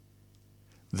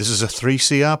This is a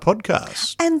 3CR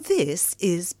podcast. And this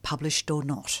is Published or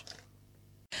Not.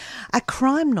 A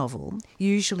crime novel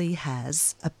usually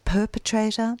has a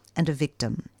perpetrator and a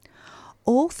victim.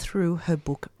 All through her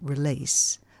book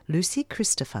Release, Lucy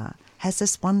Christopher has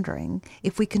us wondering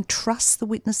if we can trust the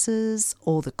witnesses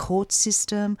or the court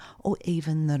system or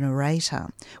even the narrator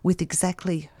with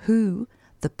exactly who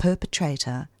the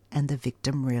perpetrator and the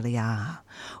victim really are.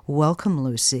 Welcome,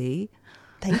 Lucy.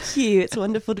 Thank you. It's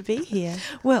wonderful to be here.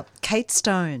 Well, Kate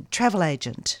Stone, travel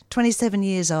agent, 27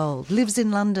 years old, lives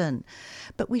in London.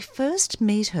 But we first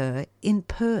meet her in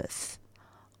Perth,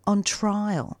 on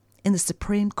trial in the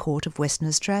Supreme Court of Western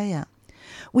Australia.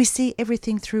 We see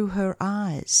everything through her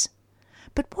eyes.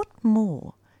 But what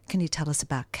more can you tell us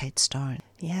about Kate Stone?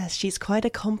 Yes, she's quite a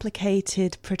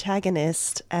complicated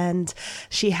protagonist and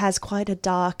she has quite a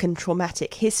dark and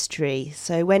traumatic history.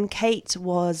 So when Kate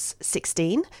was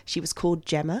 16, she was called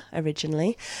Gemma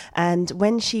originally. And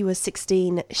when she was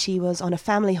 16, she was on a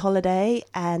family holiday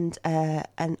and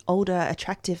an older,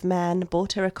 attractive man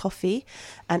bought her a coffee.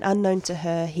 And unknown to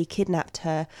her, he kidnapped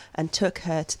her and took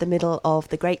her to the middle of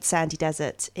the Great Sandy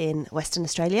Desert in Western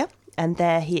Australia. And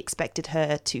there he expected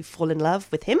her to fall in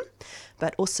love with him,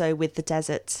 but also with the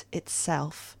desert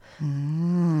itself.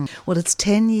 Well, it's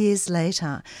 10 years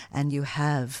later, and you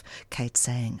have Kate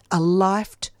saying, a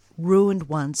life ruined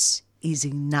once is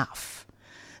enough.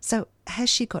 So has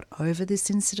she got over this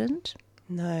incident?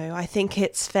 No, I think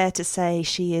it's fair to say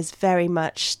she is very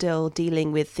much still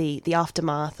dealing with the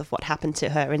aftermath of what happened to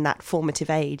her in that formative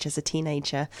age as a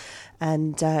teenager.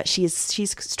 And she's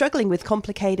struggling with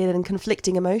complicated and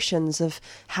conflicting emotions of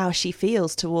how she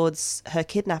feels towards her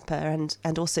kidnapper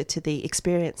and also to the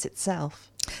experience itself.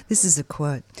 This is a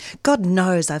quote. God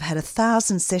knows I've had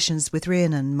 1,000 sessions with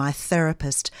Rhiannon, my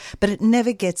therapist, but it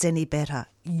never gets any better.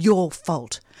 Your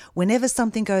fault. Whenever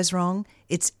something goes wrong,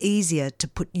 it's easier to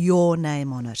put your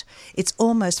name on it. It's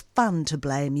almost fun to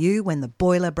blame you when the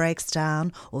boiler breaks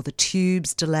down or the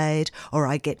tube's delayed or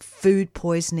I get food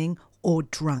poisoning or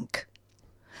drunk.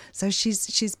 So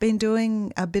she's been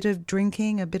doing a bit of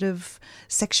drinking, a bit of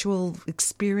sexual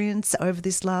experience over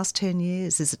this last 10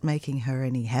 years. Is it making her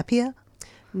any happier?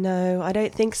 No, I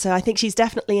don't think so. I think she's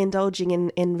definitely indulging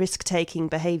in risk-taking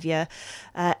behaviour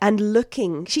and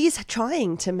she's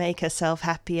trying to make herself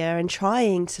happier and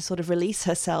trying to sort of release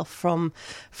herself from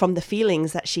the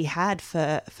feelings that she had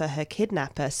for her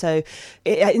kidnapper. So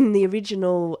in the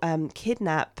original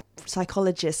kidnap,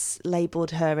 psychologists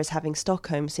labelled her as having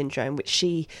Stockholm syndrome, which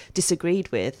she disagreed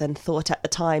with and thought at the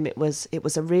time it was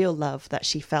a real love that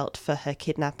she felt for her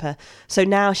kidnapper. So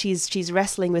now she's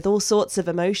wrestling with all sorts of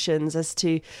emotions as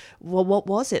to, well, what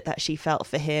was it that she felt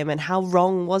for him and how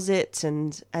wrong was it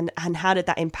and how did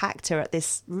that impact her at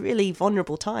this really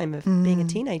vulnerable time of being a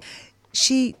teenager.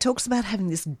 She talks about having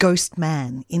this ghost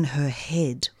man in her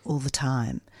head all the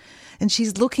time, and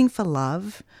she's looking for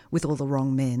love with all the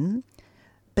wrong men.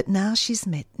 But now she's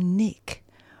met Nick.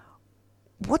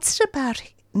 What's it about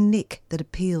Nick that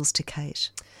appeals to Kate?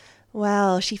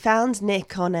 Well, she found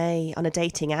Nick on a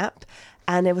dating app,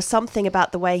 and there was something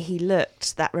about the way he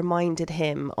looked that reminded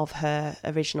him of her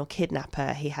original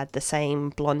kidnapper. He had the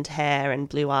same blonde hair and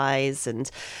blue eyes, and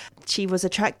she was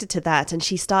attracted to that, and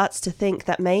she starts to think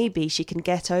that maybe she can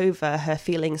get over her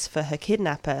feelings for her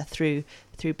kidnapper through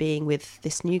being with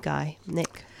this new guy,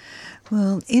 Nick.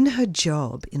 Well, in her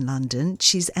job in London,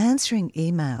 she's answering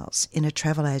emails in a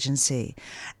travel agency,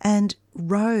 and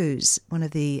Rose, one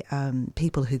of the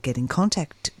people who get in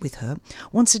contact with her,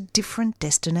 wants a different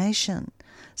destination.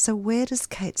 So where does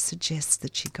Kate suggest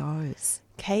that she goes?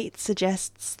 Kate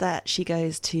suggests that she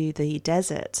goes to the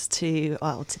desert, to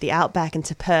the outback and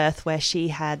to Perth, where she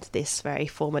had this very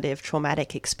formative,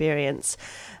 traumatic experience.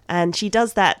 And she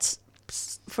does that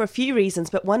for a few reasons,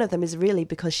 but one of them is really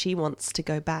because she wants to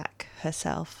go back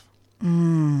herself.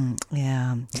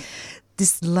 Yeah.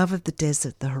 This love of the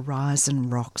desert, the horizon,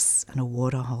 rocks and a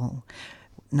waterhole.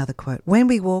 Another quote, when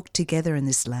we walked together in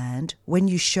this land, when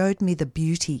you showed me the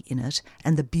beauty in it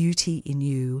and the beauty in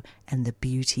you and the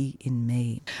beauty in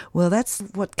me. Well, that's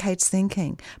what Kate's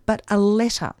thinking. But a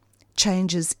letter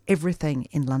changes everything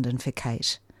in London for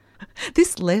Kate.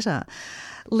 This letter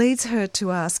leads her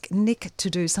to ask Nick to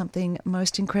do something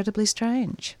most incredibly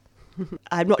strange.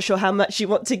 I'm not sure how much you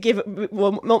want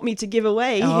me to give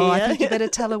away here. I think you better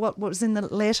tell her what was in the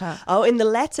letter. Oh, in the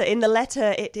letter,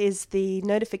 it is the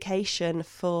notification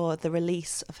for the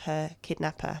release of her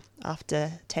kidnapper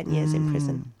after 10 years in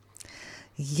prison.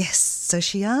 Yes, so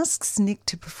she asks Nick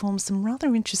to perform some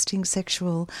rather interesting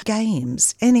sexual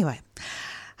games. Anyway,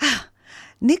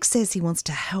 Nick says he wants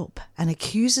to help and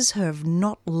accuses her of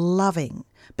not loving,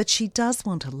 but she does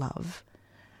want to love.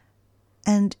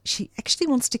 And she actually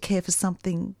wants to care for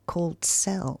something called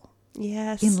Sal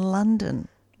Yes. in London.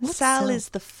 What's Sal is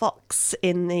the fox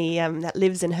in the that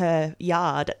lives in her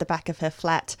yard at the back of her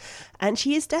flat, and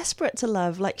she is desperate to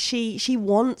love. Like she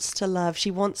wants to love,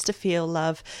 she wants to feel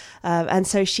love, and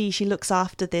so she looks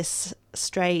after this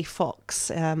stray fox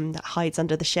that hides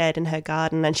under the shed in her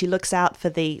garden, and she looks out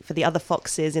for the other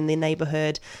foxes in the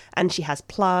neighbourhood, and she has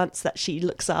plants that she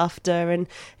looks after, and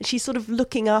she's sort of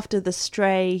looking after the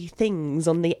stray things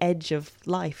on the edge of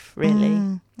life,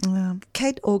 really.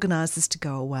 Kate organises to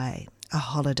go away, a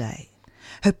holiday.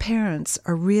 Her parents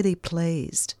are really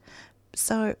pleased.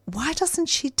 So why doesn't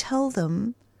she tell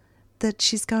them that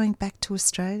she's going back to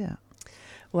Australia?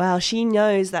 Well, she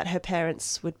knows that her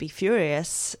parents would be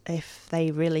furious if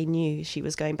they really knew she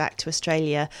was going back to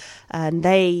Australia, and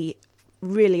they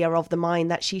really are of the mind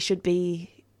that she should be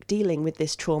dealing with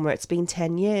this trauma. It's been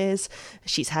 10 years.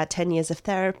 She's had 10 years of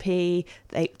therapy.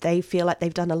 They feel like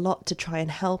they've done a lot to try and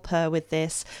help her with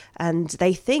this, and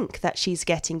they think that she's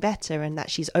getting better and that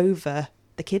she's over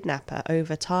the kidnapper,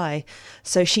 over Ty.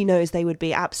 So she knows they would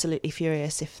be absolutely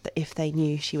furious if they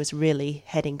knew she was really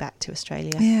heading back to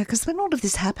Australia. Yeah, because when all of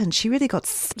this happened, she really got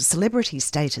celebrity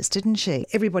status, didn't she?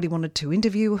 Everybody wanted to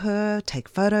interview her, take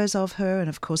photos of her, and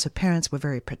of course her parents were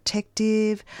very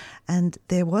protective, and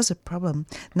there was a problem.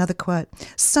 Another quote,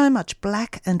 "So much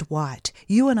black and white.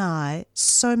 You and I,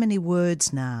 so many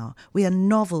words now. We are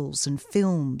novels and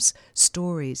films,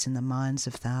 stories in the minds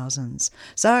of thousands."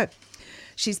 So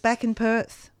she's back in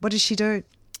Perth. What does she do?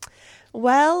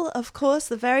 Well, of course,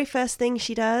 the very first thing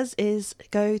she does is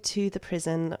go to the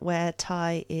prison where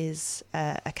Ty is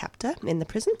a captor in the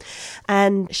prison.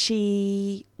 And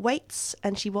she waits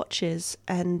and she watches,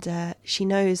 and she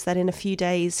knows that in a few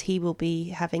days he will be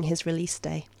having his release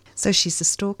day. So she's a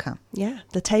stalker. Yeah,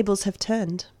 the tables have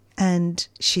turned. And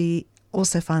she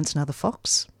also finds another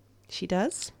fox, She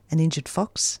does. an injured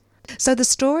fox. So the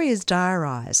story is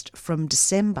diarised from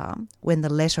December, when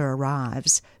the letter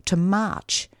arrives, to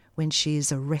March, when she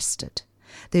is arrested.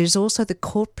 There is also the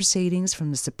court proceedings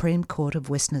from the Supreme Court of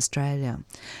Western Australia,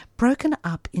 broken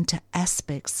up into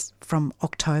aspects from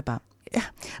October.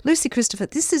 Lucy Christopher,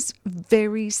 this is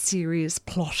very serious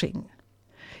plotting.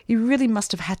 You really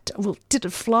must have had to... Well, did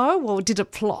it flow or did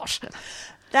it plot?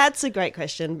 That's a great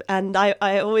question. And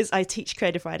I teach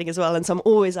creative writing as well. And so I'm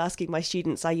always asking my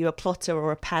students, are you a plotter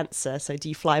or a pantser? So do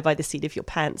you fly by the seat of your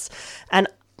pants? And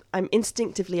I'm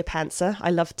instinctively a pantser.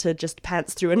 I love to just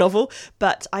pants through a novel,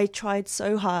 but I tried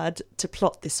so hard to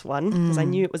plot this one because I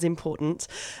knew it was important.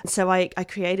 So I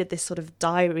created this sort of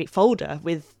diary folder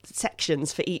with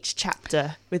sections for each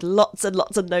chapter with lots and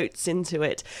lots of notes into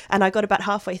it. And I got about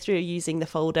halfway through using the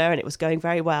folder and it was going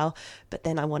very well, but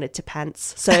then I wanted to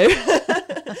pants. So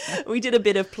we did a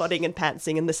bit of plotting and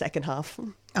pantsing in the second half.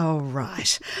 Oh,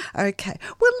 right. Okay.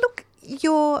 Well, look,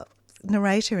 your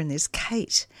narrator in this,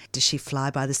 Kate, does she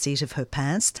fly by the seat of her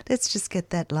pants? Let's just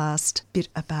get that last bit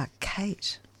about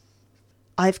Kate.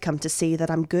 I've come to see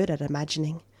that I'm good at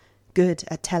imagining, good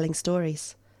at telling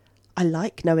stories. I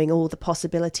like knowing all the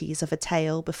possibilities of a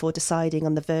tale before deciding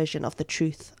on the version of the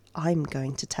truth I'm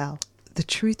going to tell. The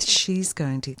truth she's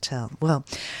going to tell. Well,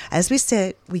 as we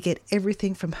said, we get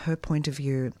everything from her point of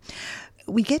view.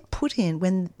 We get put in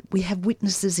when we have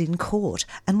witnesses in court,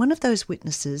 and one of those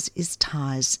witnesses is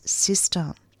Ty's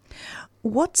sister.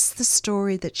 What's the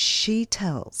story that she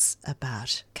tells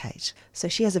about Kate? So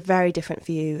she has a very different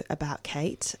view about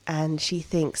Kate, and she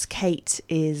thinks Kate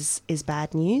is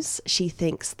bad news. She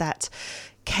thinks that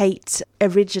Kate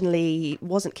originally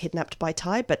wasn't kidnapped by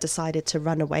Ty, but decided to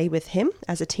run away with him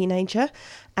as a teenager.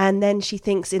 And then she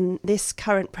thinks in this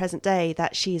current present day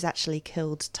that she's actually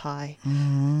killed Ty.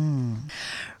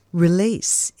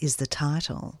 Release is the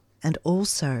title, and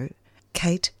also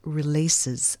Kate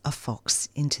releases a fox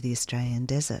into the Australian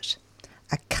desert.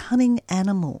 A cunning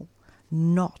animal,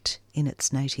 not in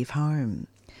its native home.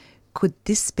 Could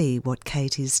this be what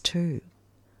Kate is too?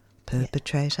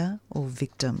 Perpetrator or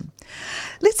victim?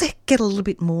 Let's get a little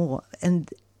bit more, and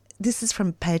this is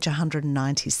from page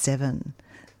 197.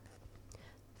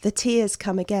 The tears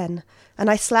come again, and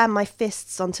I slam my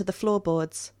fists onto the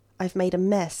floorboards. I've made a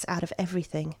mess out of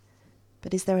everything.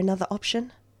 But is there another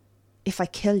option? If I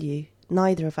kill you,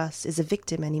 neither of us is a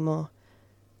victim anymore.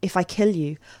 If I kill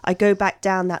you, I go back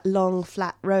down that long,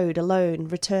 flat road alone,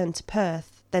 return to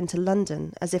Perth, then to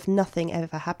London, as if nothing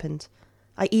ever happened.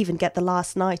 I even get the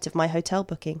last night of my hotel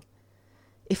booking.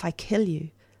 If I kill you,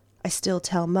 I still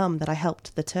tell Mum that I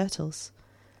helped the turtles.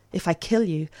 If I kill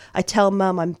you, I tell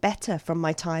Mum I'm better from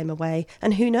my time away,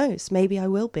 and who knows, maybe I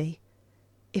will be.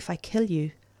 If I kill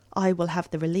you, I will have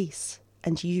the release,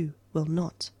 and you will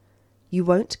not. You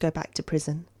won't go back to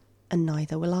prison. and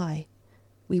neither will I.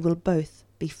 We will both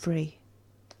be free.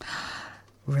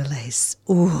 Release.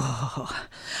 Ooh.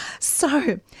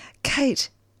 So, Kate,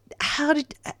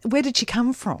 where did she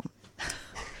come from?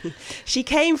 She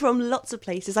came from lots of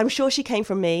places. I'm sure she came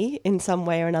from me in some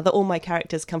way or another. All my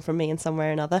characters come from me in some way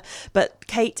or another. But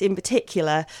Kate in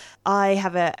particular, I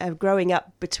have a growing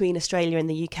up between Australia and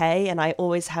the UK, and I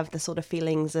always have the sort of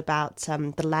feelings about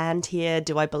the land here.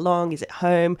 Do I belong? Is it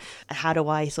home? How do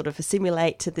I sort of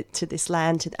assimilate to this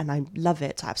land? And I love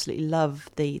it. I absolutely love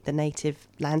the native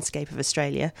landscape of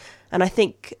Australia. And I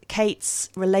think Kate's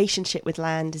relationship with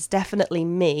land is definitely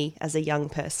me as a young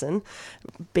person,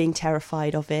 being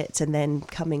terrified of it and then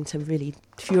coming to really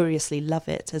furiously love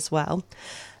it as well.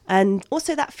 And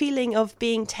also that feeling of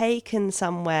being taken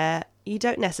somewhere you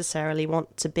don't necessarily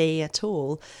want to be at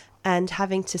all, and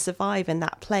having to survive in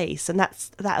that place. And that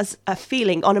was a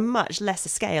feeling on a much lesser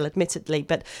scale, admittedly,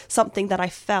 but something that I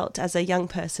felt as a young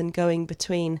person going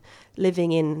between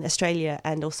living in Australia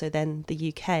and also then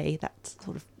the UK, that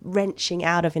sort of wrenching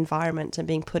out of environment and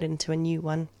being put into a new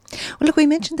one. Well, look, we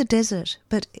mentioned the desert,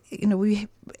 but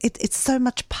it's so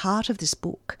much part of this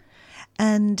book.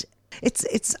 And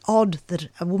it's odd that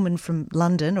a woman from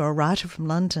London or a writer from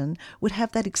London would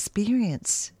have that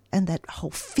experience and that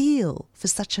whole feel for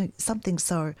something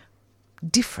so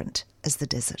different as the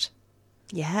desert.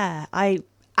 Yeah, I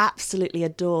absolutely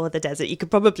adore the desert. You could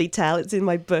probably tell, it's in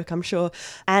my book, I'm sure.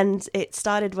 And it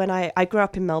started when I grew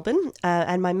up in Melbourne,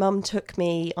 and my mum took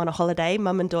me on a holiday,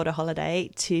 mum and daughter holiday,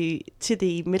 to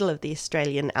the middle of the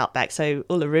Australian outback, so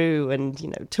Uluru and,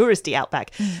 touristy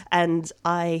outback. And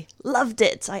I loved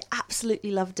it. I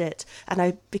absolutely loved it. And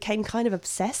I became kind of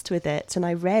obsessed with it. And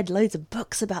I read loads of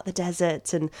books about the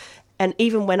desert, and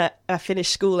even when I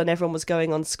finished school and everyone was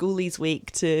going on Schoolies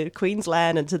Week to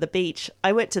Queensland and to the beach,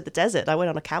 I went to the desert. I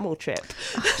went on a camel trip.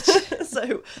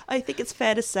 So I think it's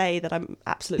fair to say that I'm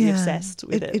absolutely obsessed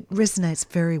with it. It resonates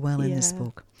very well in this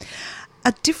book.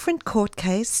 A different court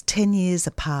case, 10 years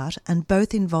apart, and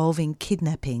both involving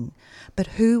kidnapping. But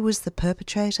who was the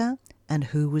perpetrator and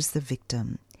who was the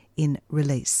victim? In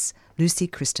Release, Lucy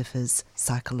Christopher's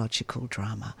psychological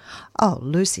drama. Oh,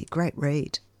 Lucy, great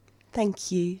read.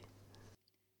 Thank you.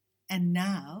 And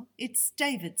now it's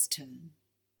David's turn.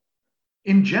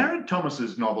 In Jared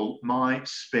Thomas's novel, My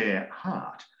Spare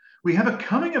Heart, we have a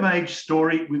coming-of-age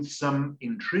story with some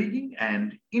intriguing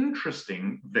and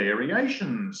interesting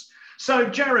variations. So,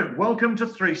 Jared, welcome to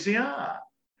 3CR.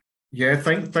 Yeah,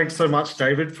 thanks so much,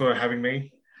 David, for having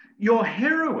me. Your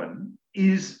heroine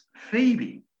is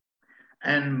Phoebe,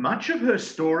 and much of her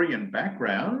story and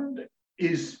background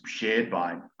is shared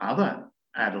by other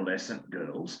adolescent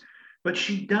girls, but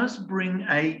she does bring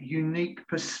a unique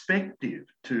perspective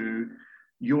to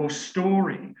your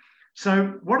story.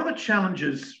 So what are the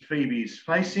challenges Phoebe's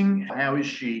facing? How is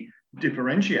she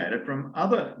differentiated from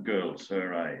other girls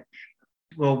her age?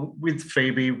 Well, with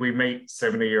Phoebe, we meet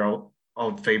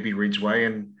 70-year-old Phoebe Ridgway,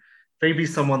 and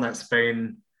Phoebe's someone that's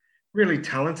been really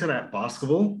talented at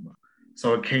basketball,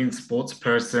 so a keen sports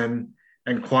person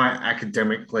and quite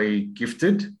academically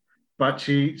gifted. But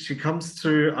she comes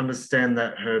to understand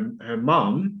that her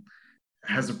mum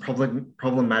has a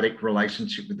problematic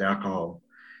relationship with alcohol.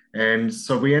 And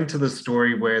so we enter the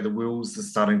story where the wheels are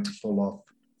starting to fall off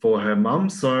for her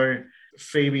mum. So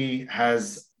Phoebe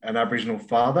has an Aboriginal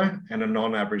father and a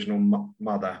non-Aboriginal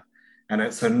mother. And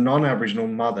it's a non-Aboriginal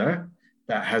mother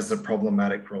that has a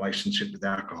problematic relationship with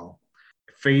alcohol.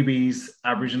 Phoebe's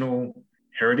Aboriginal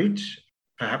heritage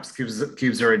perhaps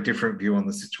gives her a different view on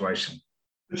the situation.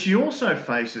 But she also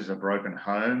faces a broken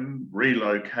home,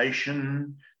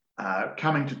 relocation,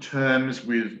 coming to terms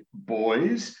with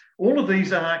boys. All of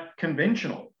these are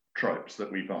conventional tropes that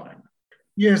we find.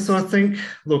 Yeah, so I think,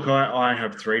 look, I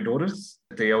have 3 daughters.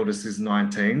 The eldest is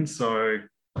 19, so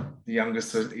the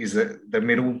youngest is the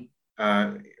middle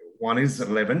one is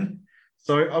 11.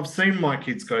 So I've seen my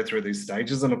kids go through these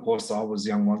stages, and of course I was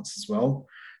young once as well.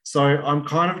 So I'm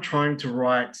kind of trying to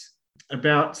write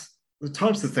about the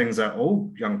types of things that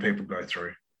all young people go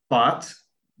through, but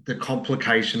the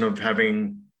complication of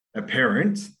having a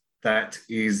parent that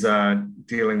is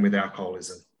dealing with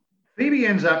alcoholism. Phoebe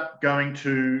ends up going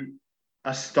to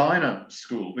a Steiner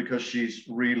school because she's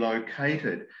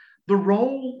relocated. The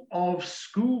role of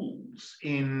schools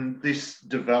in this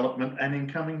development and in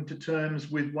coming to terms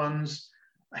with one's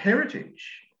heritage.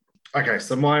 Okay,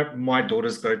 so my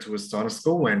daughters go to a Steiner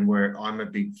school, and I'm a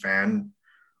big fan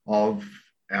of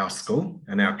our school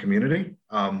and our community.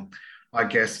 I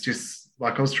guess just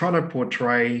like I was trying to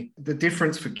portray the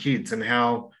difference for kids and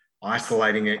how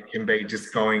isolating it can be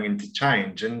just going into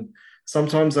change. And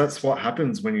sometimes that's what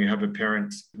happens when you have a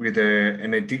parent with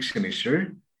an addiction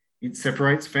issue. it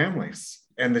separates families,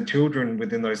 and the children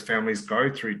within those families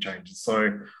go through changes.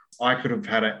 So I could have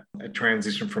had a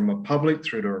transition from a public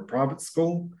through to a private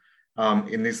school.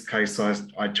 In this case,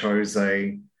 I chose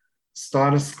a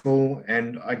Steiner school.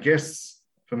 And I guess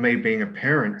for me, being a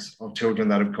parent of children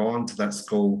that have gone to that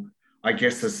school, I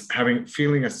guess as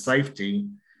feeling a safety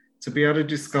to be able to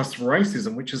discuss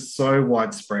racism, which is so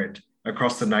widespread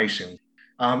across the nation.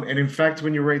 And in fact,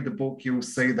 when you read the book, you'll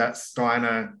see that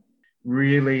Steiner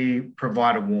really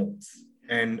provided warmth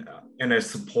and a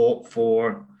support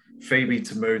for Phoebe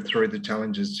to move through the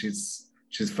challenges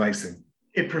she's facing.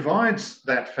 It provides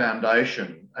that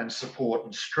foundation and support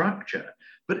and structure.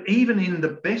 But even in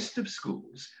the best of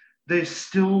schools, there's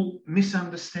still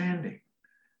misunderstanding.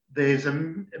 There's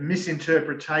a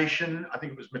misinterpretation. I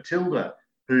think it was Matilda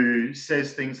who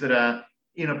says things that are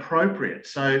inappropriate.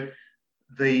 So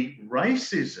the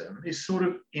racism is sort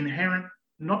of inherent,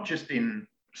 not just in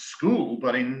school,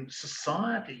 but in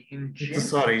society in general.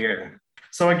 Society, yeah.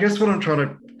 So I guess what I'm trying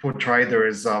to portray there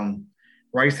is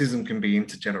racism can be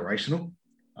intergenerational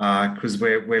because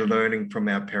we're learning from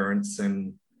our parents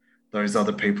and those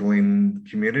other people in the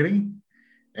community.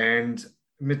 And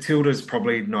Matilda's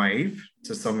probably naive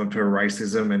to some of her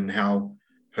racism and how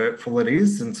hurtful it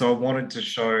is. And so I wanted to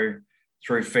show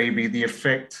through Phoebe the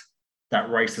effect that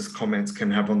racist comments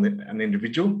can have on an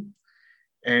individual.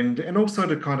 And also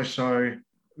to kind of show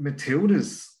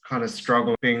Matilda's kind of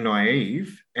struggle being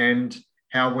naive and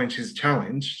how when she's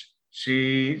challenged,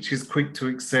 she's quick to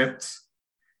accept,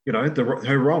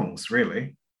 her wrongs,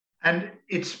 really. And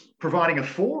it's providing a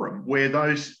forum where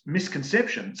those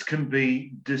misconceptions can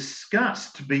be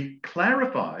discussed, to be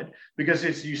clarified, because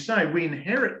as you say, we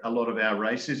inherit a lot of our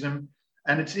racism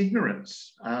and it's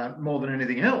ignorance more than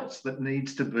anything else that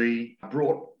needs to be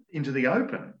brought into the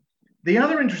open. The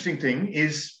other interesting thing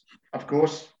is, of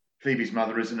course, Phoebe's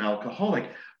mother is an alcoholic,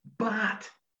 but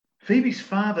Phoebe's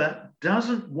father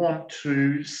doesn't want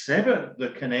to sever the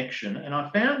connection. And I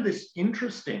found this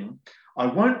interesting. I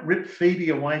won't rip Phoebe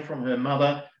away from her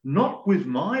mother, not with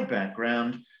my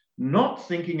background, not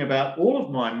thinking about all of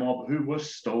my mob who were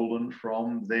stolen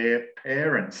from their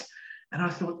parents. And I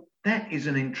thought that is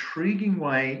an intriguing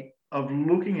way of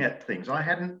looking at things. I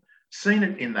hadn't seen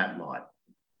it in that light.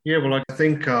 Yeah, well, I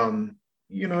think,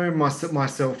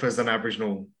 myself as an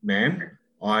Aboriginal man,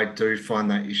 I do find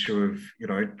that issue of,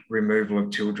 removal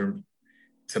of children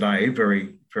today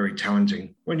very, very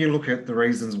challenging. When you look at the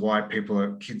reasons why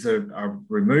kids are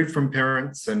removed from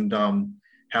parents and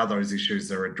how those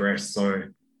issues are addressed. So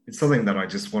it's something that I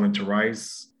just wanted to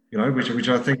raise, which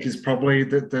I think is probably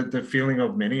the feeling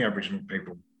of many Aboriginal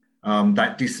people,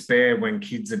 that despair when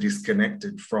kids are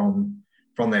disconnected from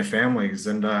their families.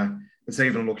 And it's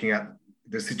even looking at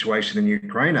the situation in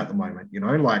Ukraine at the moment,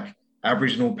 like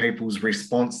Aboriginal people's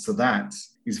response to that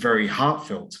is very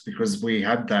heartfelt because we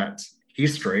had that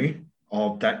history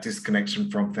of that disconnection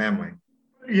from family.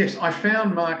 Yes, I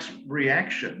found Mark's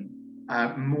reaction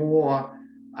more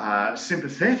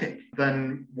sympathetic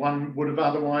than one would have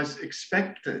otherwise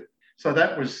expected. So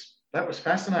that was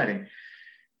fascinating.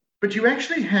 But you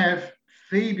actually have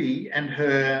Phoebe and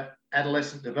her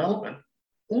adolescent development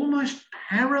almost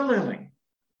paralleling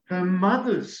her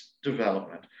mother's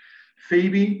development.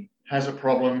 Phoebe has a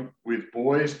problem with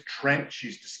boys. Trent,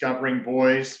 she's discovering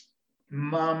boys.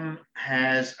 Mum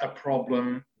has a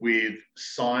problem with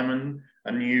Simon,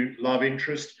 a new love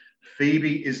interest.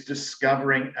 Phoebe is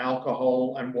discovering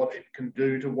alcohol and what it can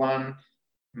do to one.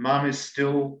 Mum is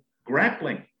still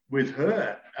grappling with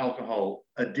her alcohol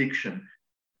addiction.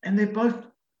 And they're both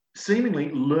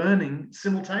seemingly learning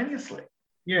simultaneously.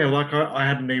 Yeah, like I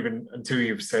hadn't even, until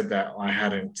you've said that, I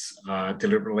hadn't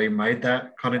deliberately made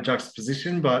that kind of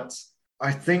juxtaposition. But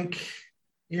I think,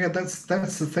 yeah, that's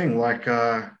the thing. Like,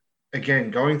 again,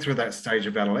 going through that stage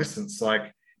of adolescence,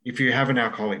 like if you have an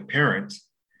alcoholic parent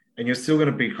and you're still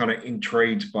going to be kind of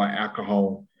intrigued by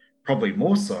alcohol, probably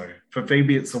more so. For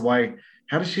Phoebe, it's a way,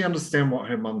 how does she understand what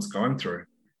her mum's going through?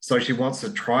 So she wants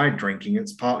to try drinking.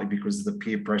 It's partly because of the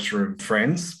peer pressure of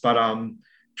friends, but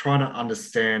trying to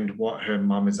understand what her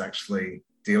mum is actually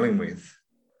dealing with.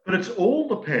 But it's all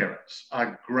the parents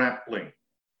are grappling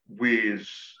with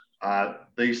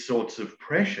these sorts of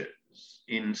pressures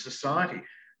in society.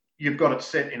 You've got it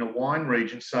set in a wine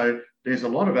region, so there's a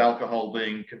lot of alcohol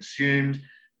being consumed.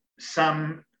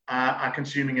 Some are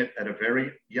consuming it at a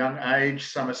very young age.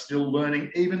 Some are still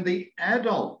learning. Even the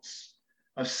adults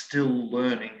are still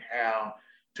learning how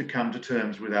to come to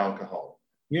terms with alcohol.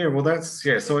 Yeah, well,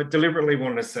 so I deliberately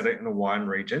wanted to set it in a wine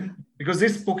region because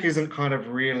this book isn't kind of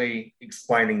really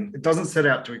explaining, it doesn't set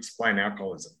out to explain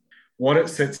alcoholism. What it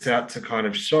sets out to kind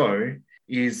of show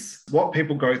is what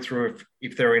people go through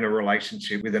if they're in a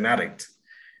relationship with an addict.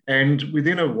 And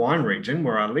within a wine region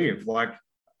where I live, like,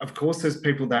 of course, there's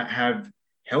people that have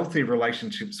healthy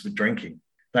relationships with drinking.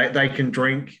 They can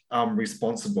drink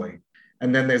responsibly.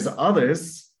 And then there's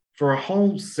others, for a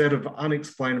whole set of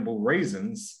unexplainable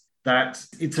reasons, that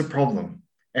it's a problem.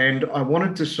 And I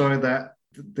wanted to show that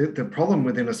the problem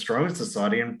within Australian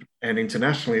society and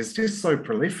internationally is just so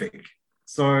prolific.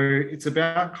 So it's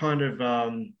about kind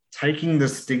of taking the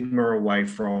stigma away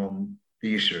from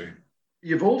the issue.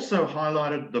 You've also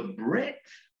highlighted the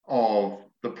breadth of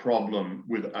the problem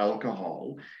with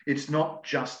alcohol. It's not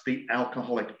just the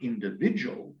alcoholic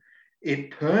individual,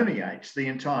 it permeates the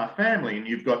entire family. And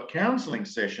you've got counselling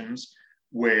sessions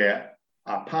where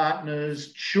our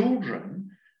partners, children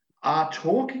are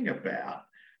talking about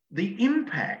the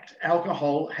impact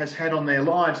alcohol has had on their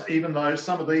lives, even though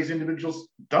some of these individuals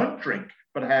don't drink,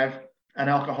 but have an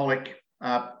alcoholic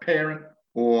parent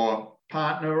or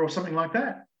partner or something like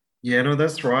that. Yeah, no,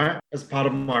 that's right. As part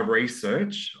of my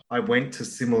research, I went to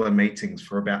similar meetings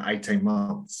for about 18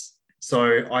 months.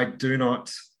 So I do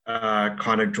not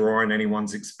kind of draw on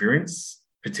anyone's experience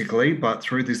particularly, but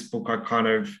through this book, I kind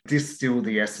of distill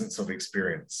the essence of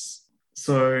experience.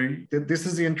 So this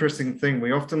is the interesting thing.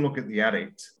 We often look at the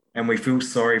addict and we feel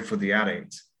sorry for the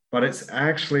addict, but it's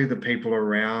actually the people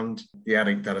around the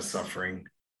addict that are suffering.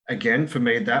 Again, for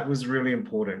me, that was really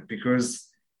important because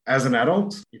as an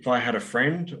adult, if I had a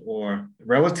friend or a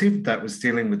relative that was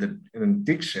dealing with an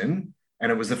addiction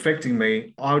and it was affecting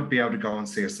me, I would be able to go and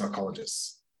see a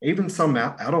psychologist. Even some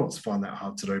adults find that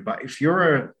hard to do. But if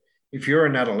you're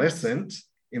an adolescent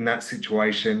in that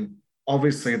situation,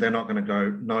 obviously they're not going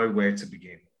to know where to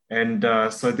begin. And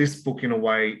so this book, in a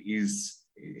way,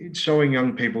 it's showing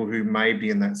young people who may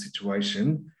be in that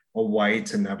situation a way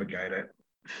to navigate it.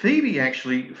 Phoebe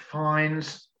actually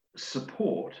finds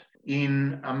support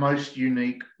in a most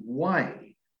unique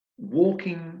way.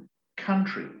 Walking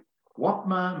country.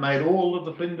 Watma made all of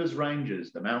the Flinders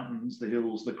Ranges, the mountains, the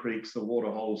hills, the creeks, the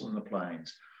waterholes and the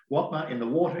plains. Watma in the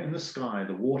water, in the sky,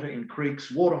 the water in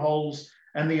creeks, waterholes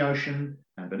and the ocean,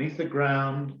 and beneath the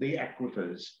ground, the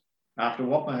aquifers. After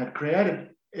Watma had created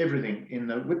everything in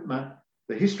the Whitma,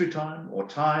 the history time or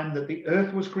time that the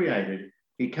earth was created,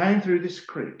 he came through this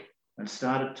creek and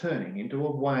started turning into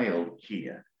a whale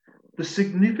here. The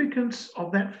significance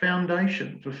of that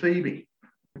foundation for Phoebe.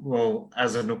 Well,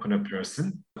 as a Nookana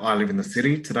person, I live in the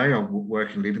city today. I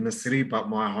work and live in the city, but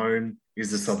my home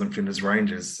is the Southern Flinders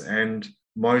Ranges. And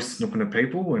most Nookana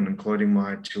people, and including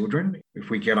my children, if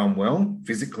we get unwell,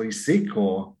 physically sick,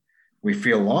 or we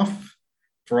feel off,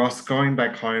 for us, going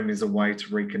back home is a way to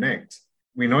reconnect.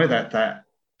 We know that that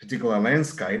particular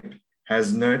landscape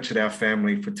has nurtured our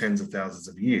family for tens of thousands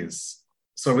of years.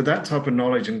 So with that type of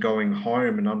knowledge and going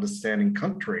home and understanding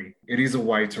country, it is a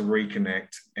way to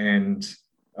reconnect and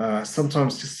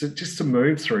sometimes just to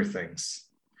move through things.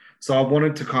 So I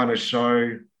wanted to kind of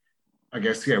show, I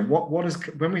guess, what is,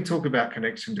 when we talk about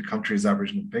connection to country as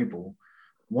Aboriginal people,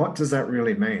 what does that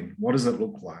really mean? What does it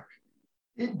look like?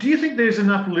 Do you think there's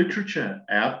enough literature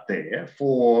out there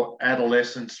for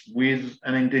adolescents with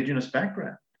an Indigenous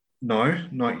background? No,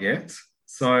 not yet.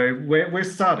 So we're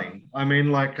starting. I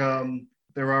mean, like,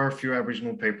 there are a few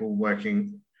Aboriginal people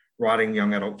writing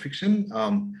young adult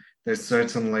fiction. There's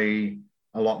certainly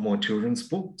a lot more children's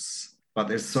books, but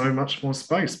there's so much more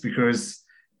space because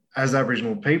as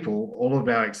Aboriginal people, all of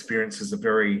our experiences are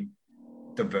very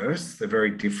diverse. They're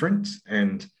very different.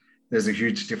 And there's a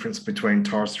huge difference between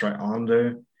Torres Strait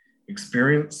Islander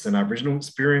experience and Aboriginal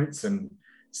experience and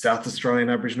South Australian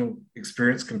Aboriginal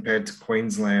experience compared to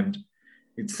Queensland,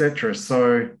 etc.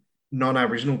 So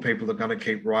non-Aboriginal people are going to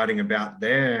keep writing about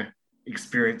their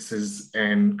experiences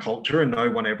and culture, and no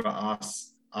one ever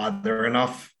asks, are there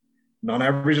enough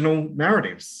non-Aboriginal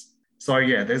narratives? So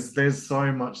yeah, there's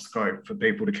so much scope for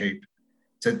people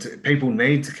people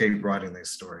need to keep writing these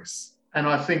stories. And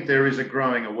I think there is a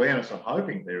growing awareness, I'm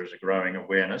hoping there is a growing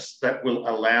awareness that will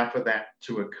allow for that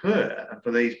to occur and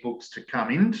for these books to come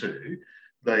into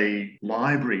the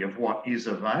library of what is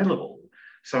available.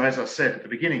 So as I said at the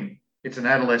beginning, it's an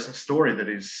adolescent story that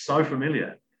is so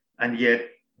familiar, and yet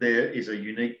there is a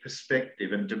unique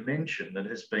perspective and dimension that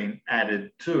has been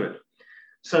added to it.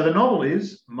 So the novel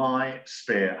is My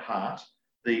Spare Heart.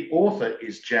 The author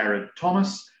is Jared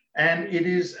Thomas, and it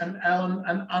is an Allen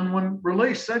and Unwin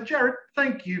release. So Jared,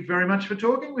 thank you very much for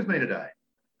talking with me today.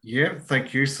 Yeah,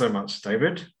 thank you so much,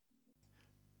 David.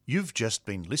 You've just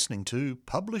been listening to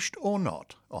Published or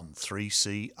Not on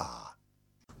 3CR.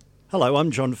 Hello,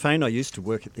 I'm John Fain. I used to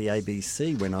work at the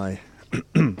ABC when I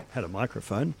had a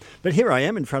microphone. But here I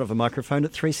am in front of a microphone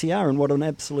at 3CR, and what an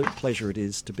absolute pleasure it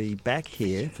is to be back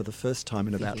here for the first time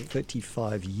in about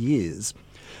 35 years.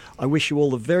 I wish you all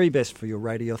the very best for your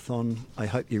radiothon. I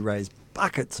hope you raise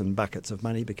buckets and buckets of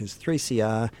money, because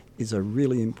 3CR is a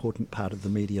really important part of the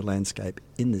media landscape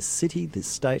in this city, this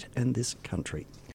state and this country.